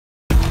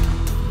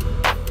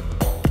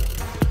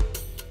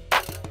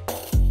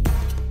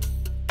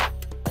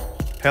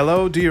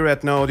Hello, dear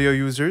ETHNAUDIO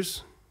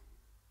users.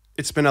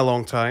 It's been a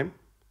long time,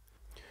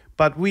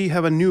 but we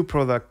have a new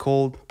product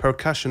called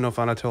Percussion of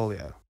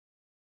Anatolia.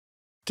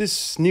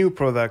 This new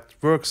product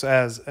works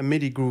as a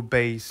MIDI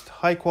group-based,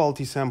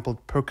 high-quality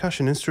sampled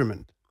percussion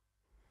instrument.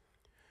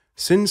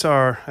 Since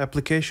our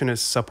application is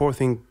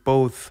supporting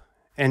both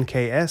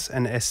NKS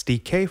and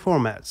SDK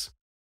formats,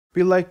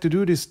 we like to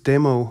do this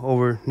demo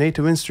over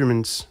Native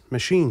Instruments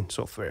machine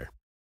software.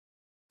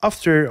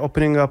 After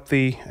opening up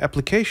the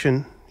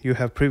application you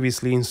have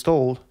previously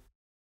installed,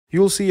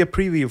 you'll see a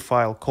preview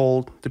file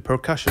called the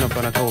Percussion of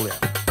Anatolia.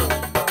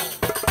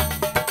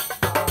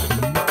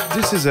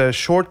 This is a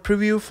short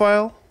preview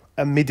file,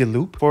 a MIDI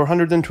loop for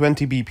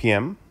 120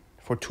 BPM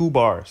for 2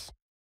 bars,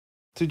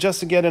 to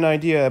just get an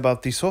idea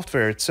about the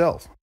software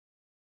itself.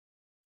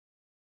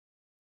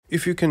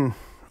 If you can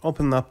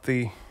open up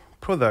the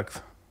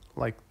product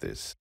like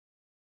this,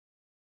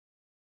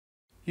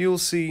 you'll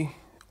see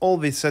all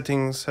the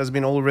settings has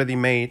been already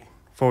made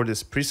for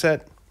this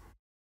preset.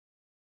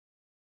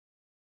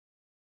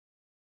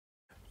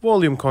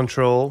 Volume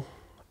control,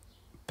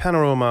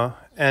 panorama,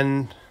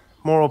 and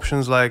more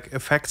options like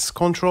effects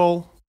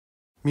control,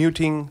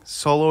 muting,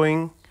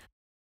 soloing.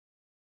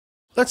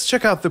 Let's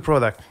check out the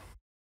product.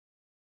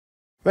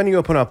 When you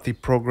open up the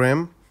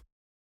program,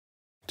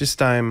 this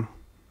time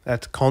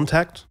at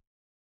Contact,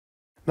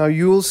 now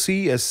you will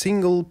see a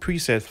single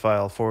preset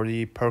file for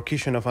the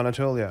Percussion of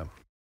Anatolia.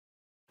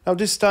 Now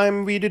this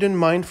time we didn't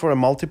mind for a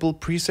multiple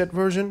preset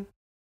version,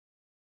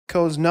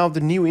 because now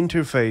the new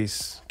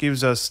interface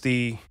gives us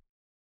the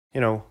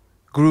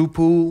group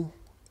pool,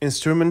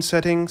 instrument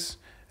settings,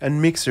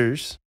 and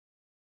mixers.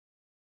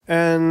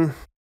 And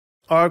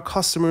our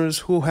customers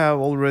who have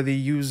already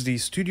used the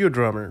Studio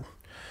Drummer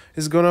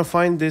is gonna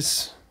find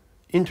this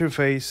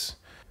interface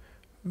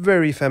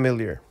very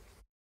familiar.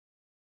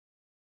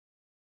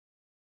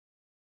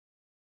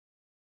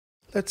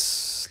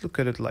 Let's look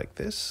at it like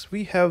this.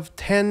 We have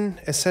 10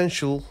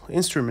 essential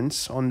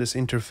instruments on this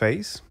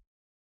interface.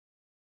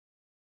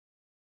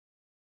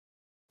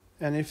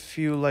 And if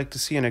you like to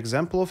see an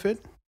example of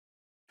it,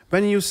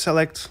 when you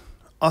select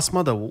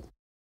asma davul,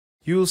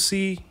 you'll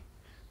see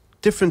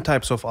different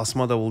types of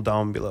asma davul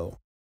down below.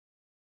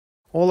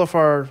 All of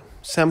our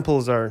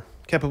samples are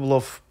capable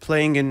of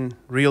playing in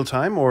real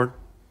time or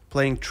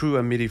playing through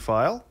a MIDI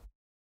file.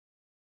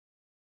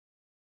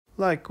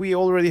 Like we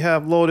already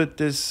have loaded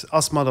this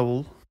asma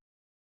davul.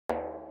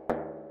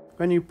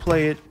 When you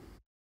play it,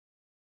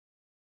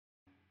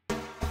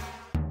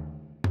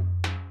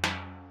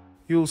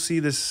 you'll see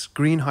this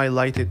green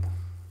highlighted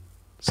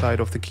side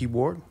of the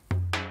keyboard.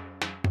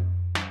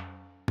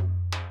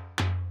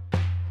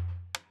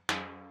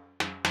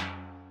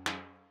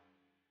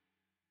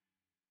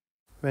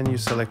 When you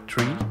select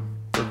 3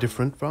 for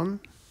different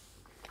one,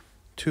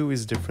 2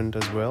 is different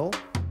as well,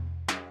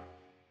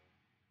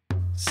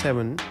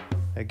 7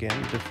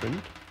 again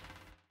different,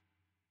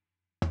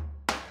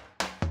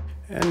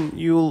 and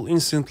you'll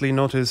instantly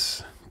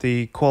notice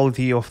the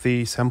quality of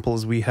the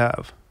samples we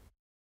have.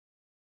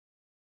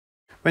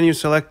 When you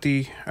select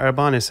the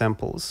Arbane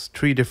samples,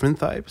 3 different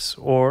types,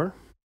 or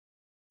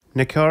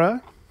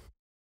Nekara,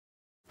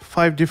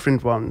 5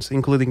 different ones,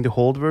 including the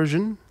hold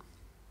version,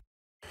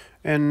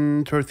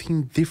 and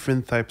 13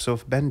 different types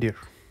of bandir.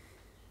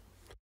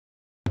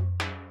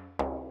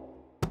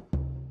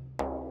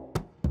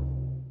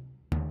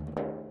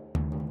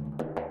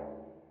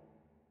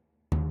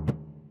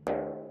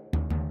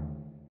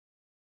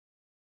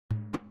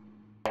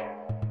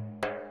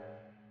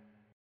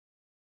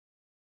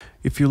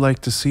 If you like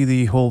to see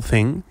the whole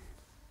thing,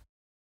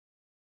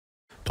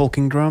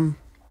 talking drum,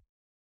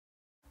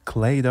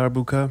 clay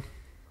darbuka,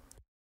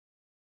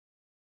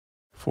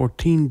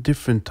 14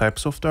 different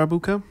types of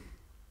darbuka,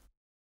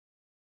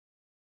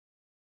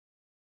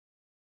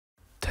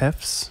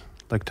 tefs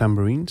like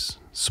tambourines,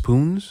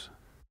 spoons,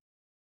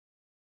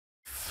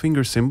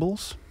 finger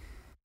cymbals,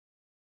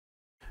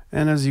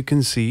 and as you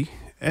can see,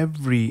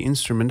 every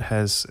instrument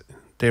has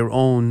their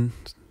own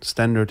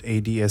standard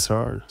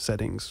ADSR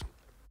settings.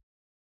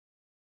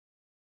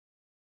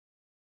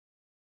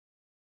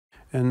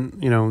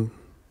 And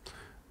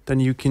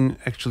then you can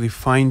actually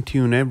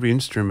fine-tune every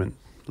instrument,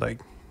 like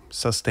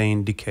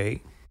sustain,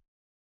 decay.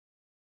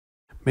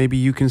 Maybe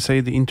you can say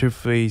the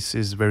interface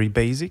is very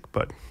basic,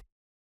 but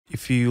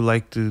if you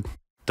like to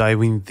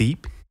dive in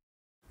deep,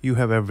 you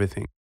have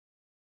everything.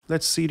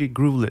 Let's see the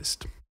groove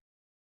list.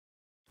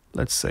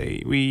 Let's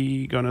say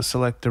we're gonna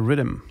select the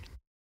rhythm.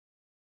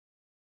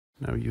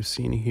 Now you've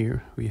seen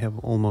here, we have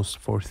almost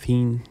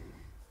 14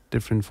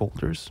 different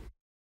folders.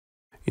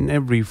 In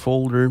every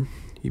folder,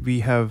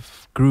 we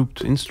have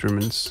grouped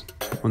instruments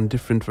on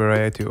different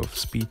variety of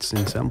speeds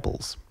and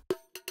samples.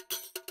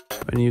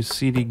 When you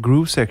see the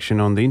groove section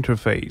on the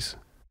interface,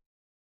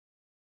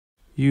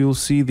 you'll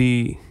see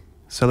the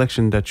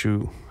selection that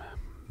you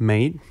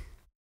made,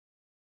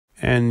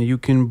 and you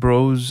can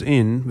browse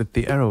in with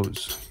the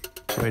arrows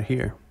right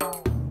here.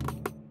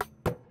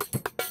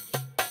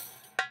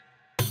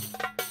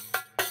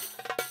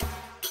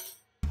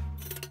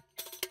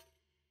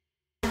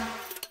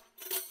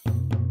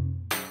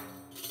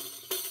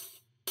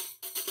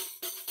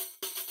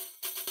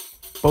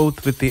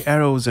 Both with the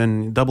arrows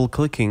and double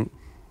clicking,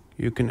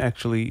 you can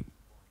actually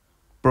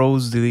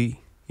browse the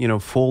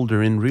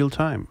folder in real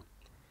time.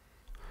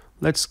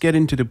 Let's get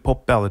into the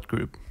pop ballad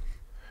group.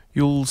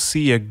 You'll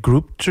see a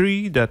group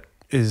tree that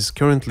is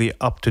currently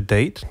up to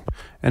date,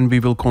 and we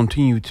will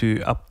continue to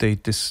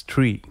update this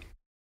tree.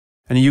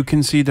 And you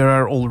can see there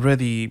are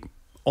already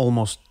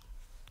almost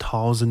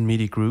 1,000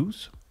 MIDI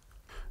grooves,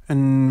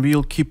 and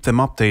we'll keep them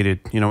updated,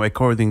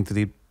 according to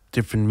the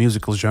different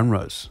musical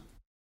genres.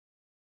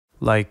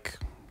 Like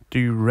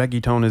the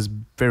reggaeton is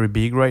very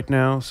big right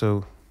now,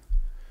 so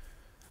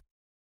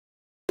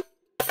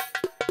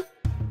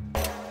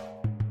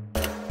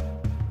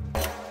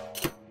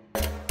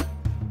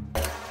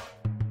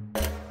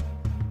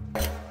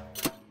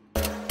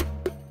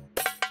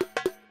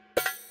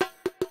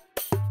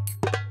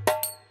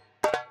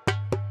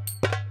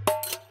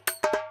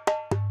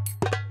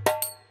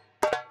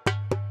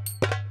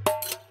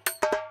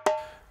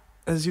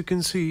as you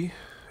can see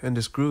in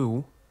this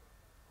groove,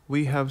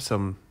 we have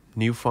some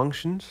new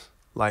functions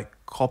like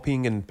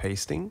copying and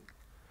pasting,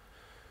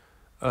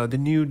 the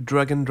new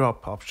drag and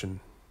drop option.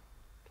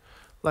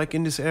 Like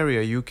in this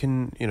area, you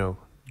can,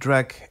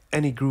 drag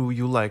any groove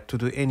you like to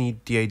do any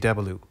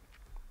DAW.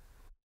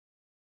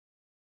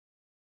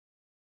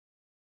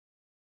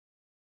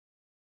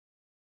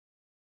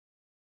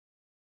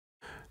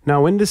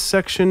 Now in this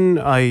section,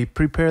 I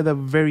prepared a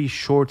very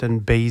short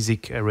and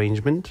basic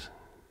arrangement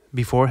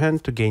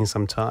beforehand to gain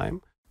some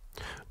time.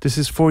 This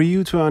is for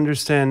you to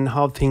understand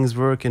how things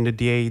work in the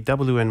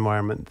DAW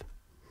environment.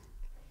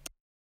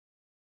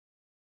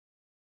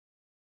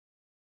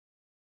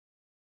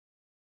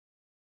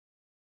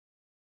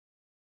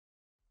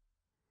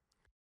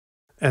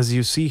 As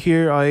you see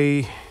here,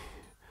 I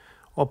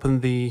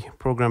opened the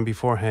program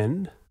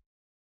beforehand.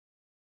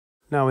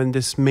 Now in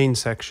this main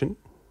section,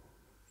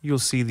 you'll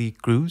see the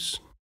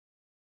grooves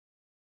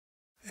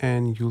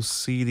and you'll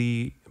see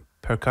the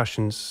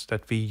percussions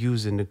that we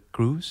use in the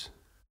grooves.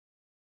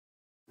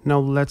 Now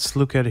let's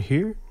look at it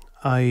here.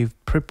 I've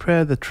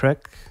prepared the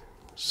track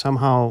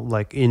somehow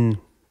like in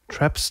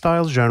trap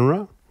style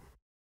genre,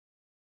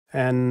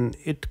 and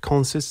it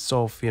consists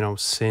of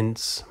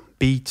synths,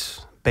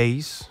 beats,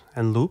 bass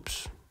and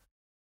loops.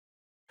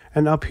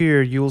 And up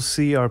here you'll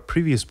see our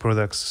previous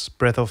products,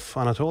 Breath of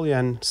Anatolia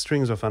and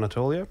Strings of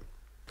Anatolia.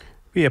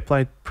 We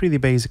applied pretty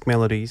basic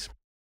melodies.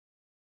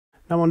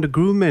 Now on the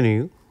groove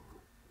menu,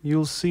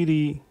 you'll see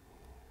the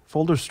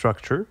folder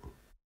structure,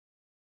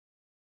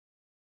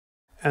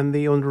 and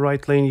on the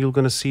right lane you're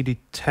going to see the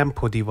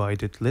tempo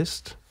divided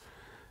list,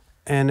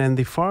 and in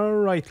the far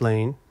right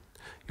lane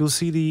you'll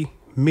see the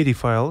MIDI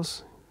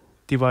files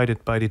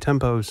divided by the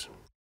tempos.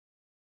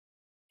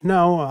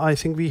 Now I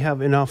think we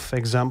have enough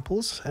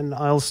examples, and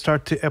I'll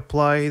start to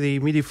apply the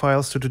MIDI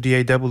files to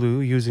the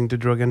DAW using the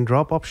drag and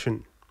drop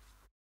option.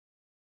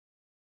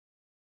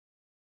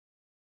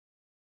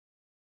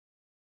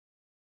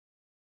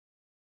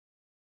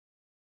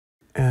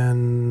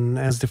 And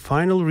as the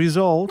final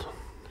result,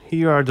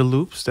 here are the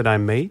loops that I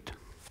made.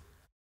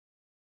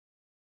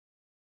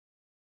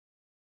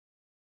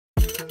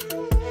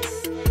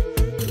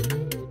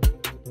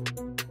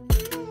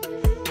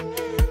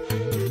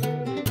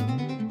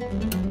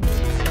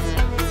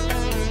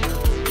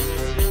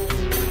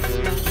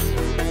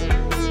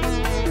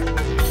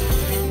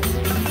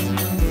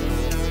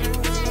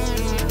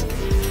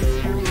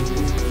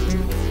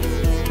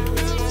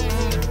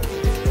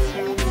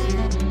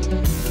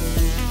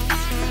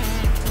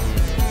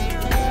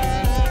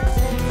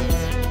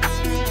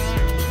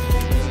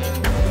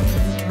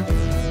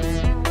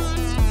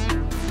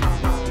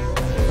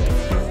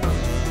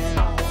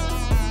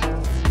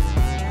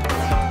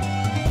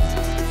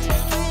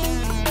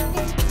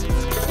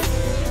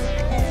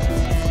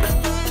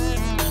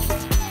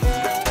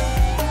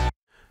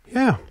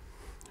 Yeah,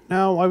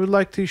 now I would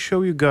like to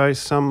show you guys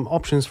some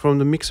options from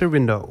the mixer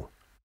window.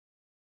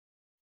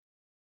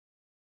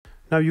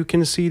 Now you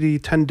can see the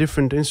 10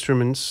 different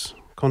instruments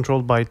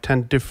controlled by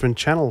 10 different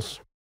channels.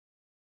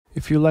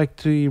 If you like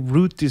to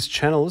route these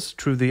channels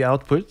through the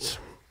outputs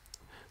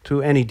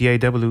to any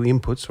DAW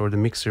inputs or the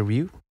mixer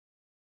view,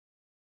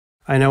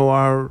 I know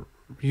our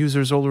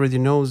users already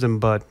know them,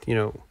 but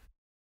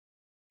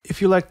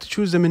if you like to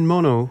choose them in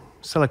mono,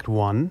 select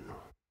 1.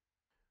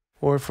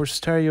 Or for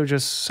stereo,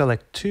 just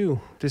select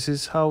 2. This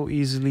is how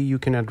easily you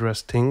can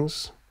address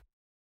things.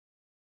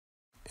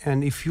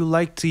 And if you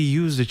like to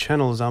use the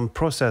channels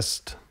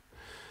unprocessed,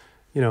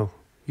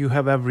 you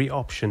have every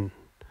option.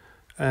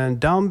 And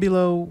down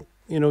below,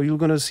 you're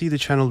going to see the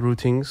channel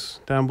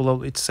routings. Down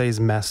below, it says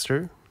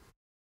master.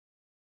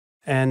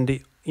 And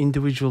the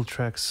individual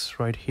tracks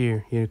right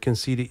here. You can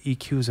see the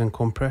EQs and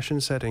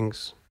compression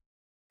settings.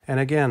 And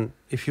again,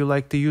 if you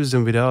like to use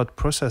them without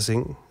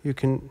processing, you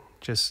can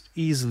just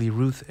easily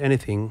route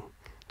anything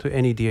to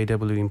any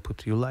DAW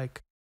input you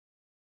like.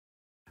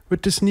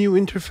 With this new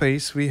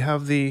interface, we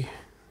have the,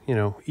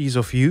 ease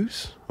of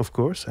use, of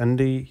course, and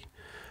the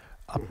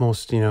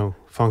utmost,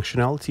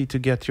 functionality to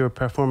get your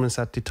performance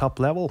at the top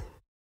level.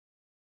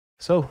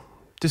 So,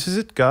 this is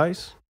it,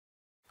 guys.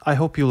 I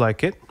hope you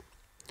like it.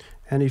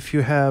 And if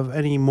you have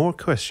any more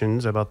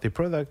questions about the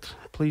product,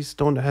 please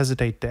don't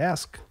hesitate to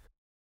ask.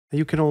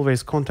 You can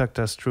always contact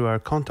us through our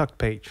contact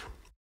page.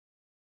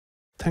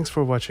 Thanks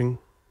for watching.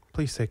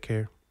 Please take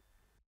care.